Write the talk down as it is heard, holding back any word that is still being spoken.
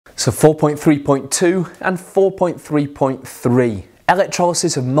So 4.3.2 and 4.3.3,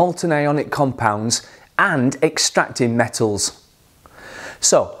 electrolysis of molten ionic compounds and extracting metals.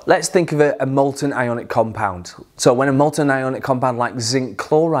 So let's think of a molten ionic compound. So when a molten ionic compound like zinc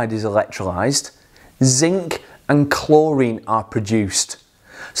chloride is electrolyzed, zinc and chlorine are produced.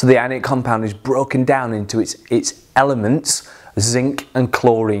 So the ionic compound is broken down into its elements, zinc and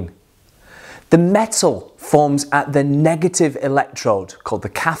chlorine. The metal forms at the negative electrode, called the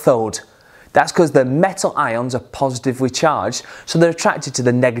cathode. That's because the metal ions are positively charged, so they're attracted to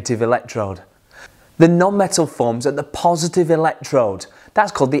the negative electrode. The non-metal forms at the positive electrode.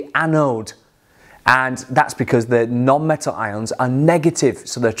 That's called the anode. And that's because the non-metal ions are negative,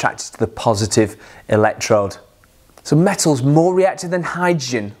 so they're attracted to the positive electrode. So metals more reactive than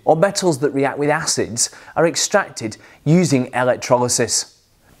hydrogen, or metals that react with acids, are extracted using electrolysis.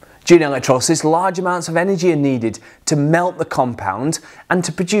 During electrolysis, large amounts of energy are needed to melt the compound and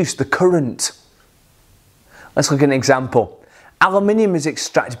to produce the current. Let's look at an example. Aluminium is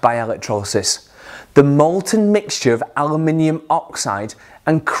extracted by electrolysis. The molten mixture of aluminium oxide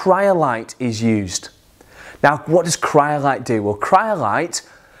and cryolite is used. Now, what does cryolite do? Well, cryolite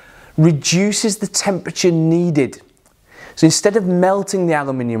reduces the temperature needed. So instead of melting the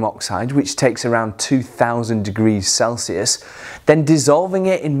aluminium oxide, which takes around 2000 degrees Celsius, then dissolving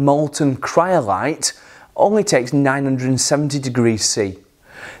it in molten cryolite only takes 970 degrees C.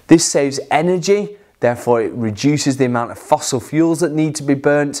 This saves energy, therefore it reduces the amount of fossil fuels that need to be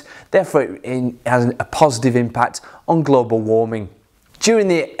burnt, therefore it has a positive impact on global warming. During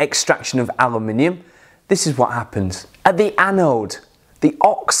the extraction of aluminium, this is what happens. At the anode, the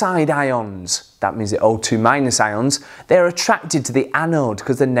oxide ions, that means the O2 minus ions, they're attracted to the anode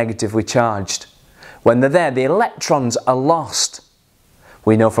because they're negatively charged. When they're there, the electrons are lost.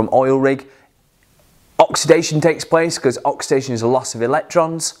 We know from oil rig, oxidation takes place because oxidation is a loss of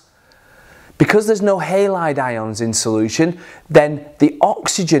electrons. Because there's no halide ions in solution, then the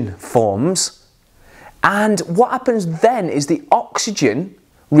oxygen forms. And what happens then is the oxygen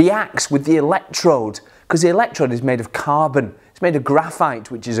reacts with the electrode, because the electrode is made of carbon. It's made of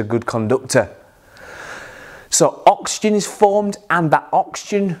graphite, which is a good conductor. So oxygen is formed, and that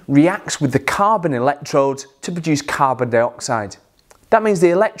oxygen reacts with the carbon electrode to produce carbon dioxide. That means the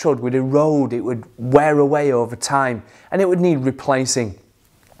electrode would erode, it would wear away over time, and it would need replacing.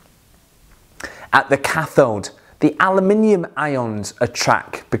 At the cathode, the aluminium ions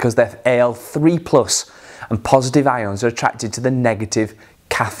attract because they're Al3+, and positive ions are attracted to the negative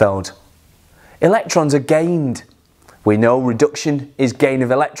cathode. Electrons are gained. We know reduction is gain of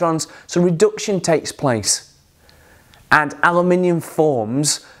electrons, so reduction takes place. And aluminium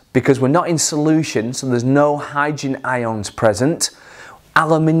forms because we're not in solution, so there's no hydrogen ions present.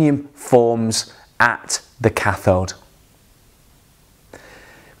 Aluminium forms at the cathode.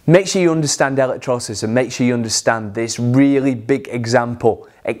 Make sure you understand electrolysis and make sure you understand this really big example,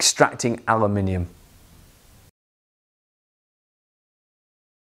 extracting aluminium.